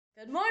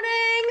Good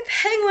morning,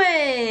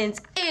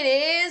 Penguins! It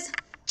is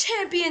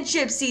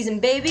championship season,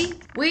 baby!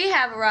 We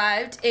have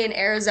arrived in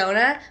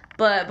Arizona,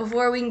 but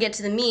before we can get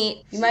to the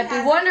meet, you might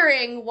be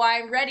wondering why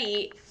I'm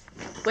ready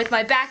with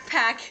my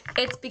backpack.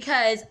 It's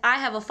because I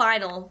have a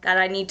final that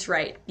I need to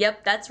write.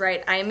 Yep, that's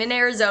right. I am in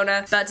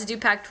Arizona, about to do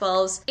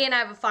Pac-12s, and I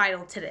have a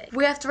final today.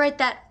 We have to write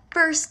that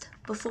first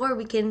before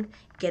we can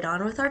get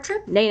on with our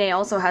trip. Nene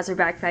also has her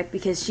backpack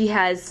because she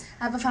has...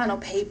 I have a final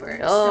paper,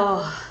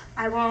 Oh. so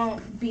I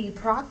won't be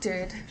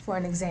proctored for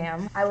an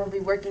exam. I will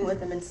be working with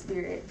them in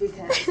spirit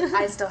because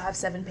I still have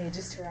 7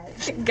 pages to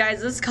write.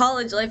 Guys, this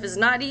college life is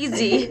not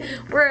easy.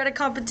 We're at a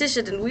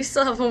competition and we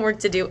still have homework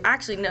to do.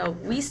 Actually, no,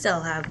 we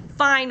still have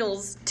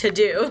finals to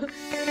do.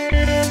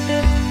 Good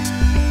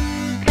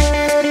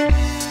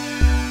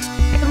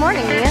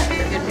morning, Mia.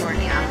 Good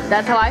morning.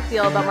 That's how I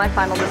feel about my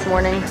final this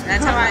morning.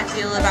 That's how I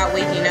feel about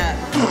waking up.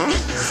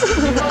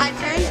 I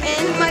turned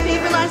in my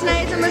paper last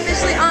night, so I'm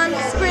officially on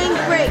spring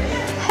break.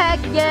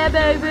 Heck yeah,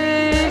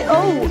 baby!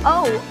 Oh.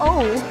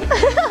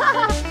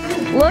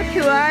 Look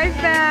who I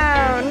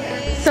found.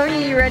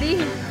 Sonia, you ready?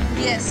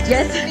 Yes.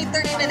 Yes. Give me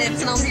 30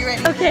 minutes and I'll be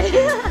ready. Okay.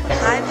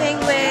 Hi,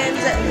 Penguins.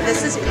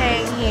 This is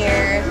PENG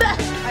here.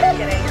 I'm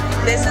kidding.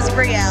 This is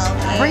Brielle.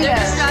 They're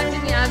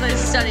distracting me as I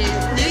study.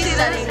 Do you see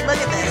this? Look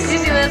at this. Do you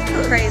see this?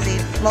 Crazy.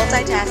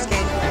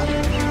 Multitasking.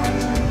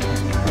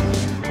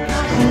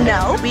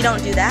 No, we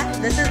don't do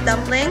that. This is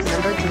dumpling.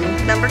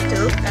 Number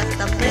 2. That's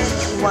dumpling.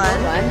 1.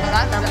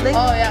 Dumpling.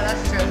 Oh yeah,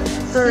 that's true.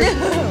 3.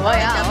 Oh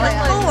yeah. Dumpling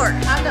 4.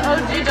 I'm the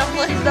OG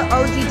dumpling. The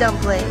OG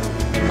dumpling.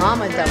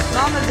 Mama dumpling.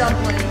 Mama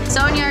dumpling.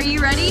 Sonia, are you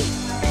ready?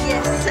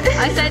 Yes.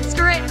 I said,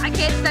 screw it. I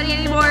can't study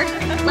anymore.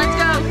 Let's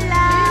go.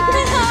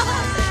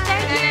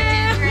 Thank you.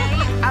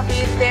 I'll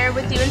be there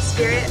with you in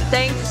spirit.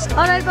 Thanks.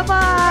 All right,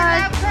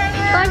 bye-bye.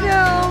 Bye,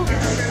 girl.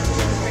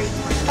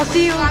 I'll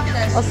see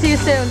you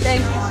soon.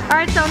 Thanks. All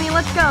right, Sonia,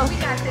 let's go. We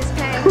got this,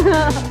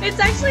 PENG. It's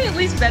actually at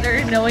least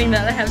better knowing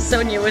that I have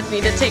Sonia with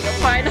me to take a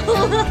final.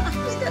 I'm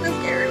just kind of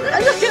scared.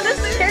 I'm just kind of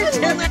scared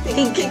too.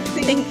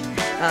 Think.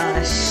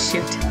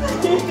 Shoot.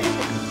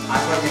 I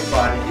thought it'd be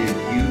fun if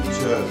you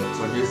took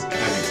Sonia's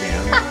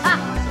exam.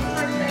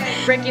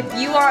 Rick, if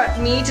you want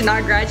me to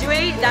not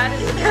graduate, that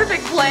is the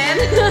perfect plan,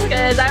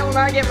 because I will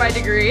not get my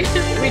degree.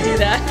 We do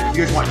that.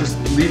 You guys want just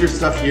leave your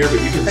stuff here,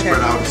 but you can spread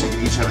out so you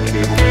can each have a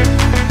table.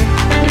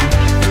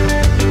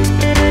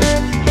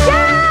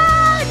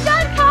 Yeah!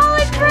 Done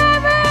college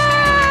forever!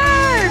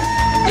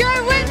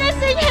 You're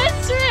witnessing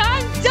history!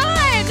 I'm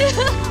done!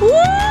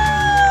 Woo!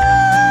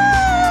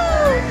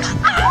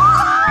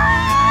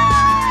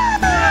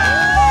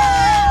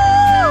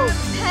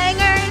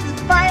 Hangers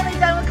finally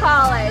done with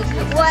college.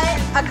 What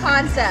a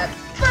concept.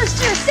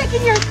 First year,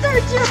 second year,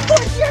 third year,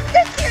 fourth year,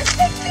 fifth year,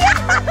 sixth year.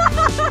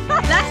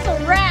 That's a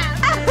wrap!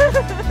 I'm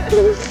done.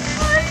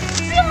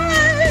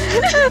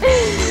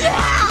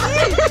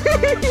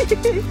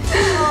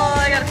 Oh,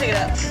 I gotta pick it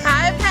up.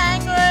 Hi,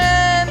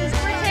 Penguins.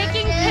 We're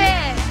taking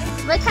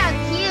pics. Look how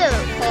cute.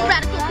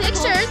 Radical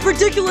pictures.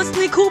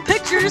 Ridiculously cool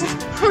pictures.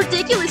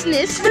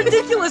 Ridiculousness.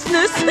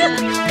 Ridiculousness.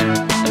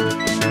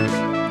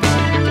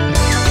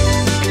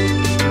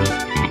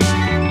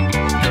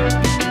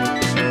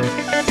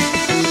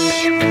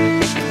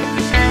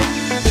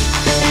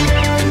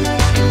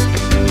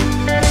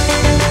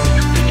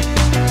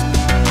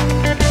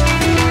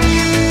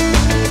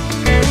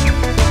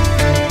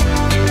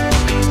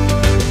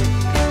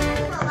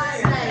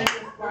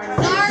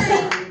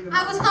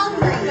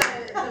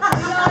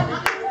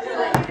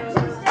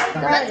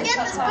 Let's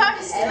get this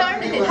party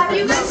started. Have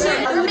you guys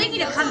seen? We're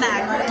making a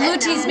comeback. Blue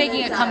team's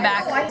making a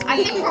comeback.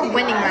 I think we're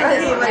winning right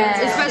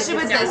now. Especially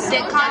with the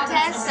stick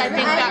contest. I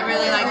think that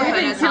really like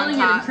put us on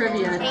top.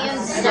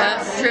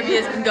 Yeah,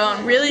 trivia's been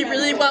going really,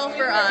 really well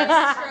for us.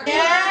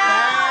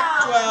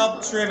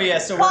 Pac-12 trivia.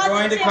 So we're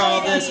going to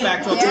call this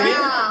Pac-12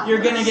 trivia.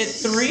 You're going to get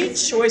 3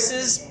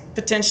 choices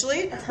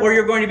potentially, or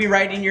you're going to be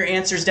writing your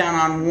answers down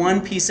on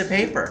one piece of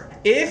paper.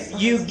 If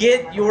you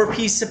get your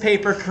piece of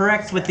paper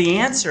correct with the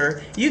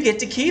answer, you get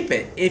to keep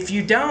it. If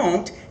you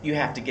don't, you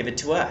have to give it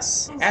to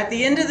us. At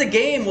the end of the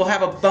game, we'll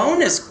have a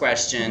bonus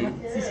question,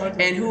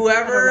 and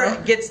whoever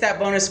gets that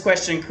bonus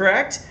question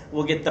correct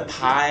will get the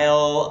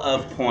pile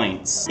of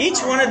points. Each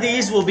one of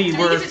these will be Do you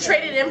get to worth...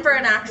 trade it in for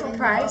an actual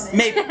prize?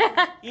 Maybe.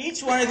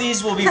 Each one of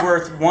these will be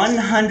worth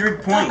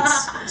 100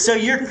 points. So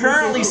you're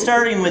currently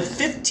starting with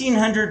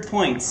 1,500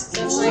 points.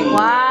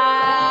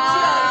 Wow.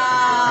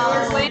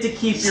 To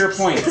keep your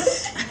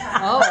points.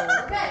 Oh.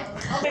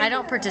 I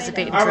don't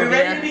participate in Are we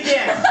trivia. ready to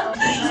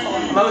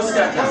begin? Most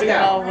stuff. Here we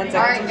go.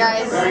 Alright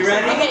guys. Are you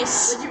ready? Okay,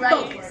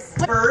 focus.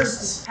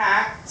 First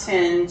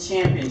Pac-10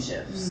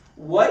 Championships.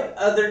 What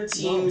other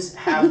teams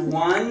have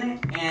won,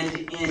 and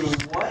in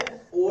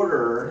what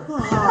order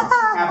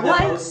have the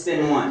most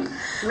been won?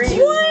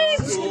 School by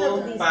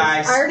school.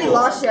 I already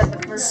lost you at the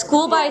first.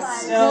 School by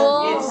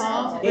So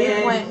school. it's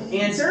and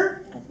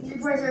answer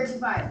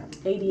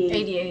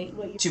 88.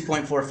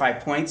 2.45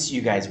 points.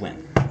 You guys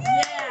win.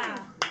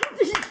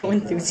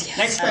 Enthusiasm.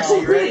 Next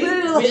question. You ready?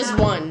 We just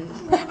won.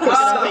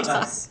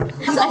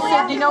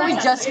 You know we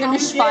just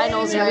finished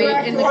finals,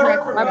 right? In the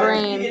correct my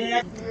brain.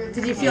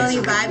 Did you feel any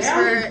vibes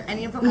for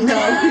any of them? No.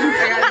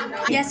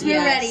 Yes, we're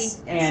ready.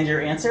 And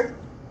your answer?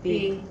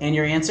 B. And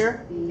your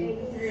answer? B.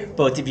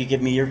 Both of you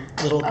give me your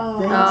little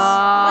things.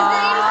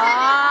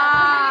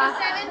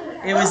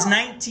 It was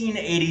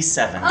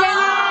 1987.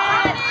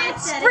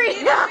 It's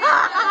free.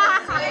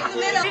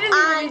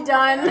 I'm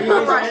done.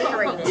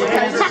 You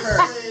guys are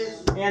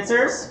first.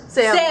 Answers?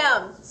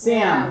 Sam.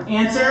 Sam.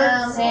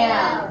 Answer?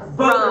 Sam.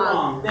 Both are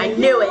wrong. I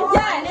knew it.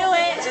 Yeah, I knew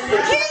it.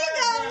 Here you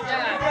go.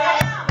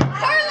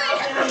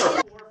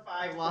 I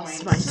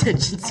lost my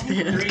attention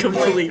span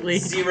completely.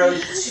 0.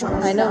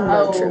 I know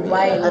no trivia.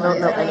 I don't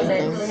know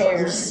anything.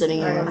 I'm just sitting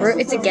here.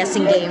 It's a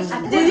guessing game.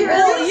 Did you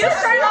really? You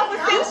started off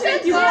with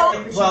things you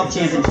were. 12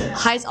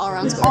 championships. Highest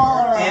all-around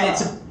score. And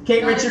it's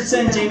Kate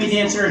Richardson, Jamie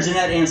Dancer, or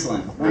Jeanette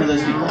Anslin. One of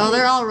those people. Oh,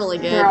 they're all really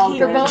good.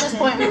 For bonus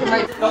point, we can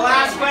write. The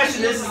last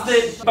question. This is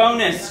the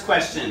bonus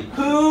question.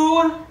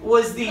 Who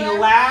was the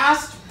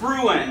last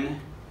Bruin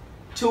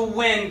to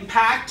win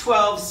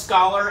Pac-12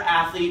 Scholar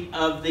Athlete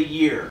of the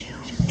Year?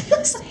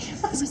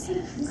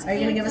 Are you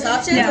gonna give us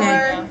options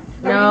or?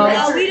 No.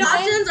 Are we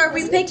options or are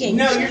we picking?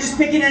 No, you're just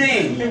picking a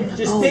name.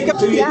 Just pick up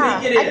who you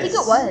think it is. I think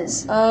it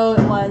was. Oh,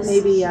 it was.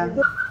 Maybe, yeah.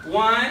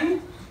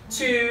 1,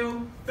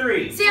 2,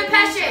 3. Sam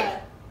Pesci.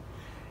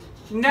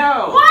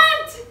 No.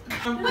 What?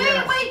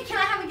 Wait, can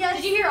I have a guess?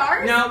 Did you hear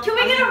ours? No. Can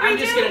we get a redo? I'm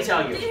just gonna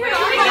tell you. Did you hear ours?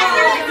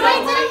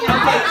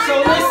 Okay, so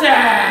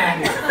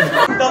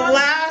listen. The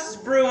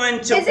last Bruin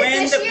to Is it win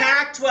this the year?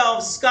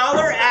 Pac-12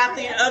 Scholar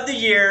Athlete of the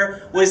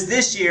Year was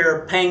this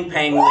year Peng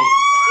Lee.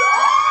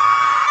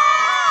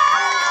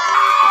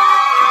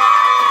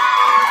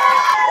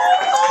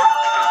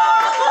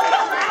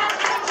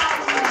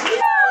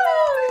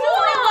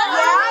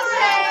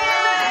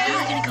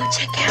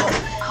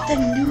 The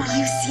new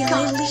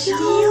UCLA Leo.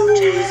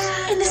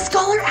 And the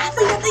Scholar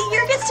Athlete of the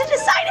Year gets to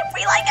decide if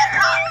we like it or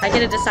not. I get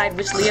to decide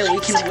which Leo we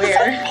can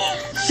wear.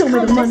 Show me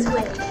the money.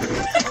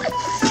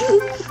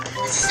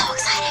 This is so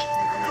exciting.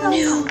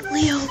 New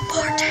Leo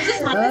Porter.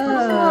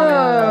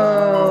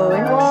 Oh,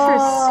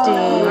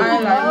 interesting.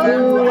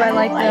 Ooh, I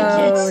like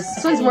those.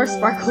 This one's more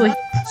sparkly.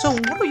 So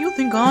what do you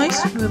think, guys?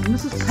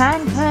 Mrs.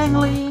 Pang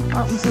Lee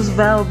or Mrs.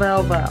 Val?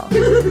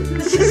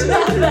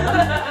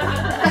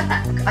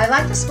 I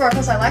like the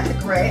sparkles, I like the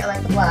gray, I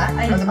like the black,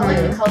 or the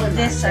blue. the color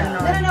this or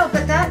not. No,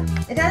 but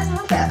it doesn't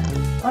look bad,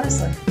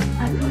 honestly.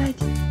 I like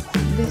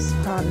this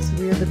part is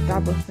weird, the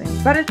double thing.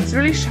 But it's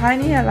really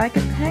shiny, I like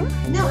it, Peng.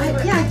 No,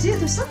 yeah, I do.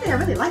 There's something I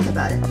really like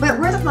about it. But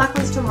wear the black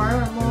ones tomorrow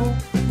and we'll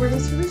wear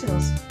these for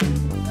regionals.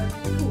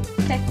 Cool.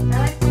 Okay, I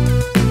like it.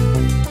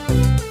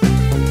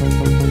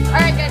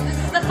 Alright guys, this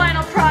is the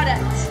final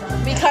product.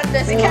 We cut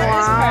this and cut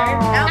this part.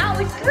 Now it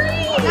looks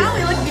green! Now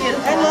we look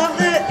beautiful. I love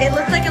it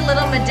looks like a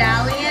little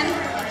medallion.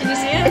 Can you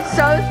see it? It's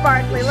so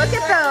sparkly. Look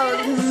at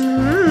those.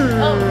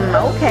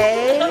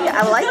 Okay,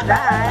 I like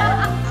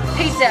that.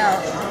 Peace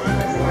out.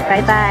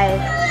 Bye bye.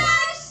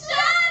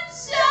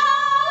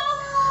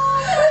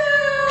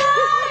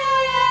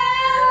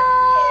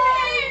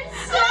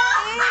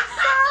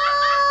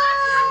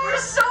 We're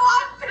so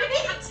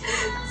offbeat.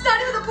 It's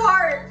not even the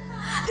part.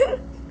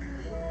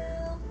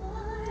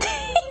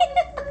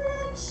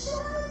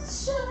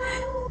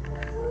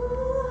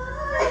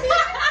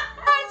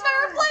 It's my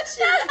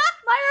reflection.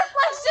 My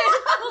reflection.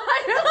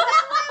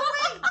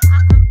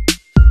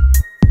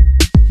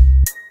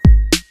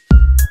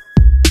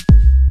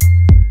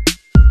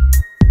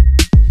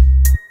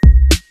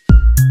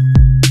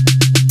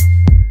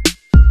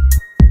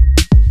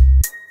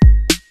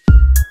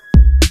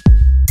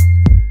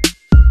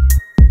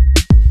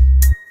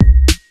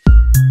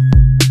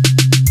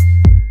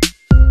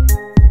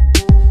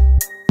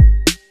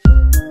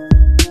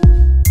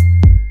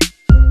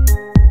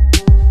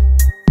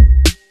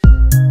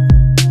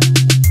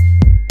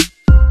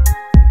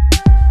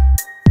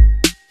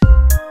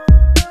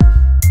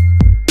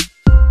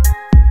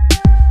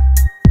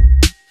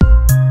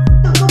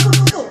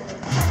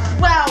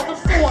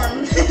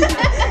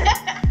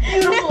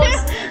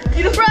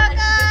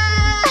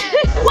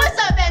 What's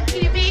up,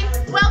 MTV?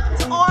 Welcome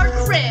to our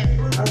crib.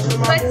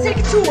 Let's take a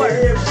tour.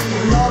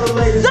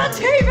 The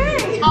TV.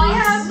 We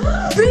have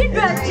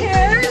feedback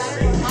chairs.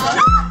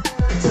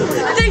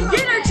 The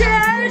dinner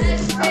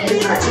chairs.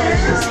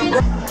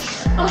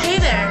 Oh, hey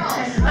there.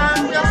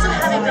 We also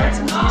have a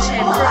built-in kitchen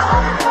for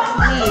all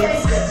your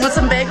needs. Want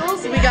some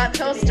bagels? We got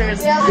toasters.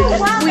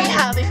 We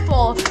have a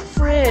full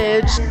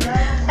fridge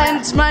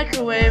and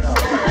microwave.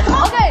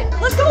 Okay,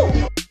 let's go.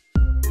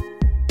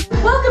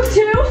 Welcome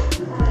to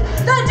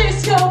the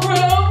disco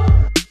room.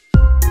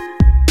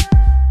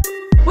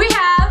 We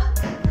have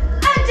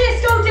a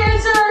disco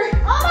dancer.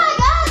 Oh my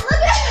god,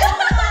 look at it!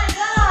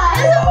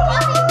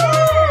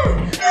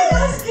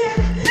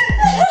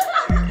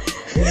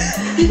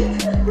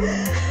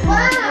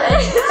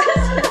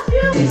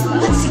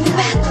 Let's see the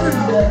bathroom.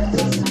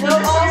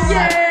 Oh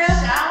yeah.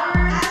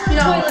 You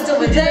know, toilet's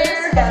over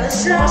there. Got a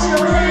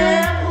shower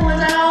head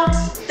pulling out.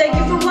 Thank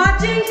you for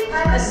watching.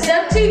 This is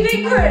MTV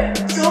Crib.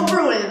 Go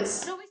Bruins.